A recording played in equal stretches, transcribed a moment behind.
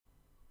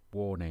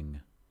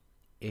Warning: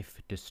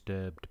 if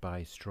disturbed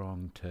by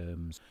strong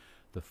terms,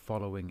 the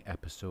following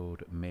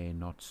episode may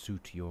not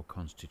suit your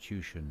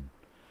constitution.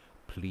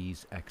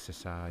 Please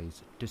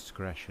exercise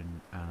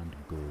discretion and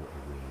go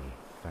away.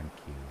 Thank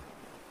you.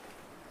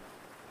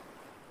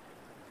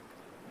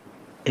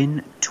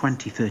 In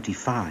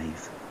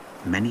 2035,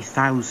 many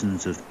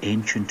thousands of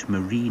ancient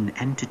marine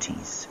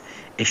entities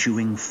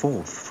issuing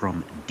forth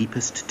from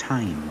deepest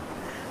time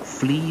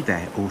flee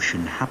their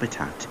ocean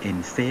habitat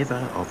in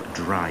favour of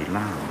dry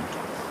land.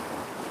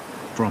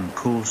 From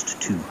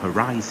coast to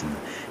horizon,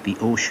 the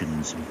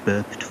oceans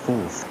burped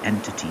forth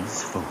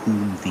entities for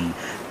whom the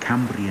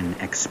Cambrian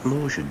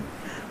explosion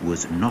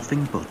was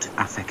nothing but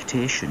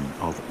affectation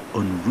of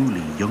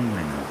unruly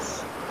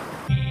younglings.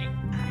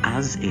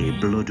 As a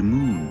blood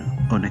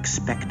moon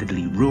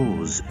unexpectedly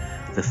rose,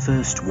 the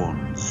first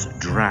ones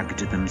dragged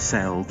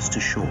themselves to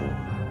shore.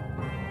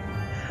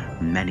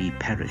 Many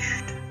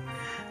perished.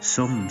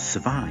 Some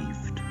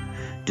survived,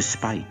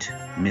 despite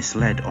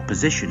misled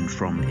opposition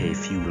from a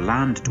few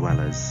land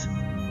dwellers.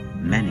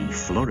 Many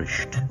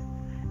flourished,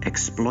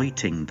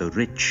 exploiting the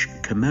rich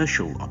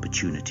commercial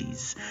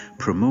opportunities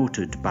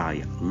promoted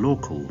by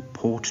local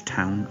port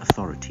town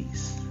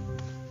authorities.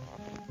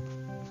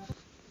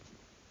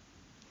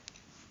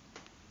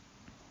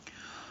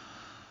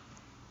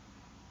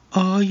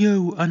 Are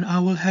you an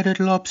owl-headed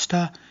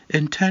lobster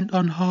intent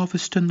on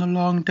harvesting the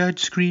long-dead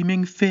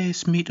screaming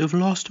face meat of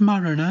lost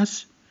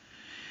mariners?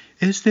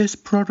 Is this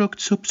product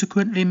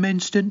subsequently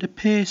minced into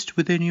paste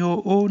within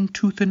your own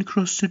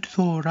tooth-encrusted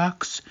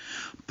thorax,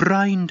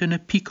 brined in a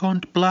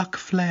piquant black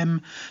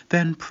phlegm,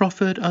 then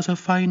proffered as a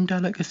fine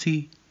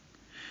delicacy?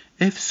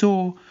 If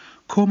so,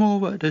 come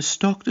over to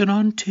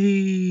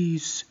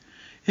Stockton-on-Tees.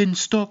 In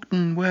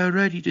Stockton, we're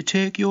ready to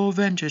take your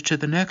venture to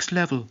the next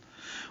level,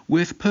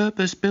 with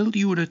purpose-built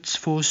units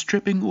for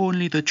stripping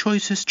only the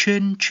choicest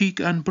chin, cheek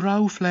and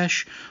brow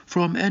flesh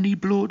from any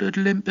bloated,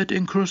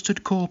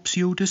 limpet-encrusted corpse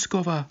you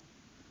discover.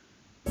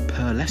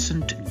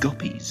 Pearlescent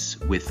guppies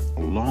with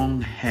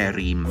long,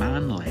 hairy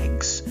man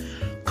legs,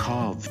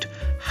 carved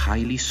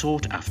highly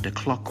sought-after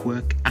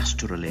clockwork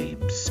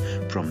astrolabes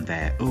from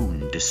their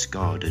own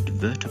discarded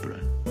vertebra.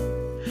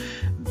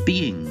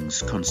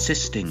 Beings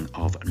consisting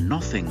of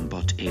nothing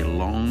but a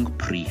long,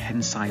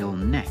 prehensile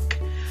neck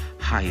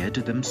hired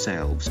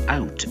themselves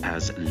out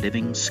as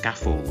living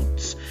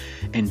scaffolds,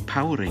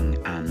 empowering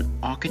an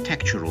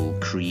architectural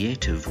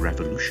creative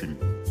revolution.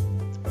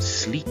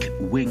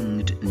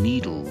 Sleek-winged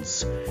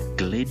needles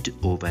glid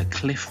over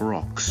cliff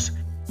rocks,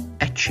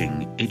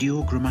 etching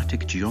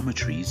ideogrammatic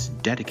geometries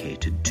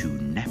dedicated to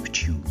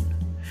Neptune,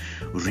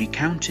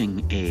 recounting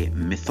a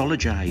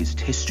mythologized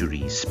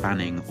history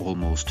spanning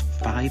almost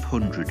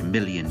 500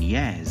 million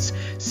years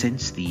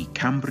since the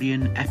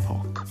Cambrian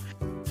epoch.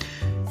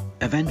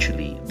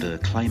 Eventually, the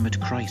climate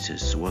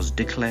crisis was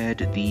declared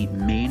the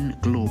main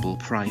global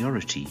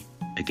priority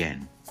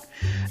again,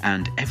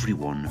 and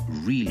everyone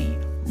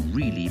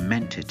really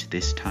meant it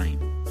this time.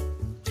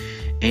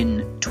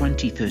 In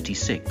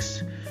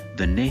 2036,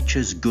 the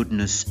Nature's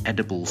Goodness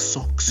Edible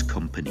Socks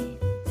Company,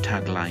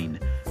 tagline,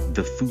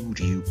 "The food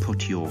you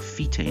put your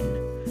feet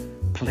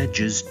in,"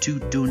 pledges to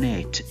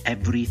donate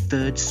every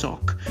third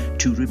sock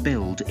to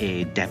rebuild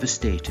a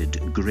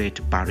devastated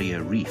Great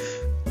Barrier Reef.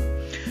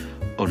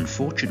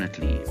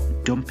 Unfortunately,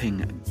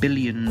 dumping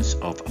billions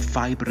of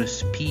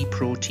fibrous pea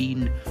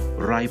protein,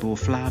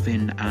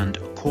 riboflavin and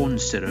corn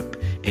syrup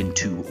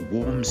into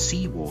warm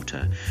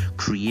seawater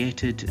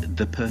created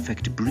the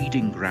perfect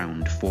breeding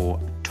ground for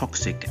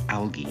toxic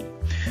algae,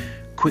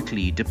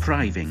 quickly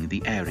depriving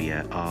the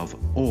area of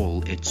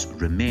all its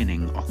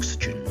remaining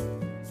oxygen.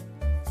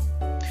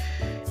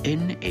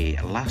 In a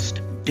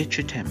last-ditch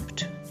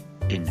attempt,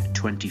 in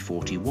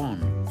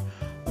 2041,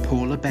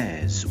 polar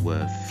bears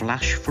were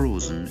flash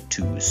frozen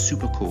to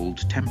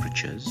supercold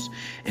temperatures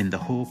in the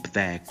hope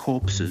their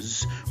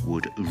corpses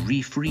would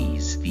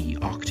refreeze the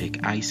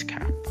Arctic ice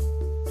cap.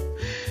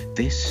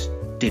 This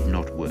did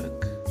not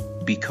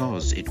work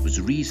because it was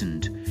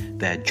reasoned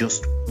there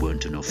just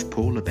weren't enough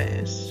polar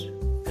bears.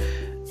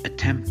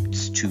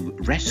 Attempts to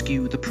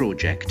rescue the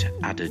project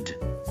added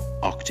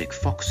Arctic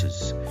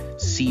foxes,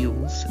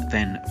 seals,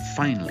 then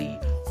finally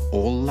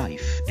all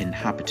life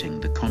inhabiting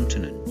the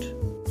continent.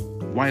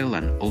 While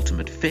an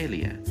ultimate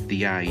failure,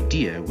 the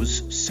idea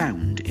was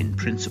sound in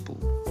principle.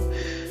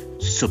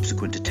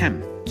 Subsequent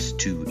attempts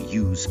to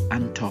use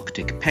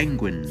Antarctic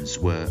penguins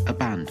were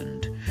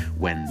abandoned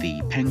when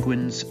the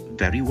penguins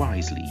very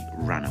wisely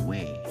ran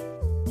away.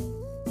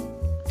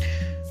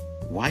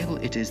 While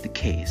it is the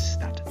case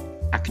that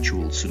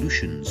actual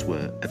solutions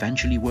were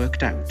eventually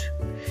worked out,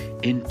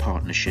 in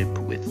partnership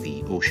with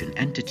the ocean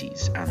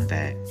entities and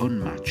their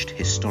unmatched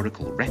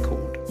historical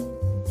record,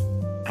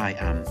 I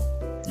am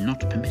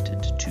not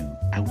permitted to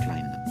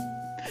outline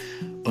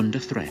them, under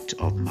threat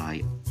of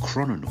my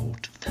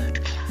Chrononaut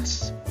 3rd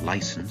class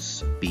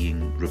licence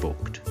being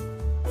revoked.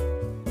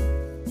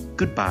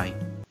 Goodbye.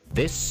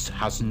 This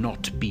has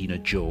not been a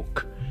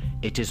joke.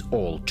 It is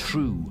all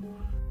true.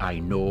 I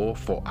know,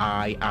 for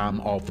I am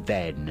of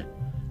then.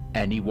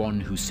 Anyone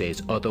who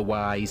says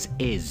otherwise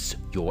is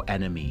your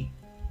enemy.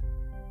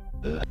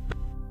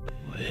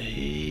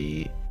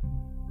 Wait.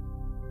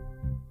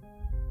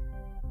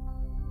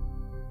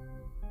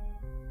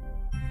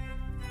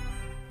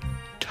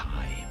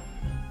 Time.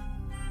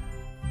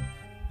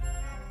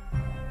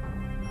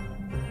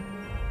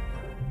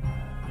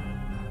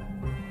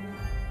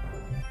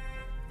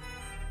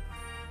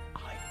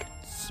 I can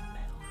smell.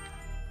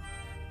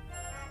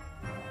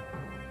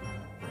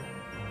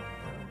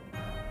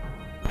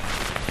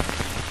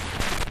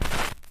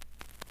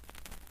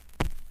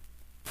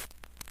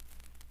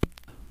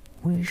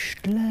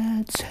 Wished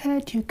lads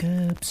had your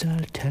gerbs, I'll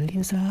tell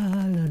yous all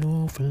an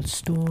awful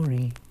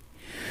story.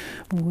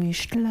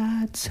 Wished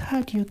lads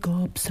had your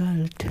gobs,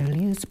 I'll tell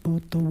yous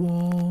about the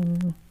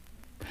worm.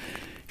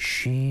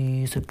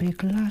 She's a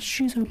big lass,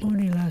 she's a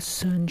bonny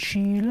lass, and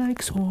she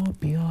likes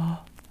Horbia.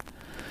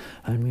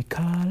 And we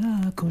call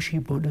her Cushy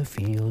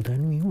Butterfield,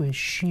 and we wish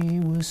she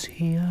was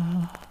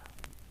here.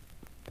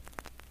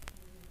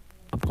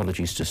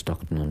 Apologies to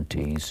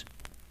Stockton-on-Tees.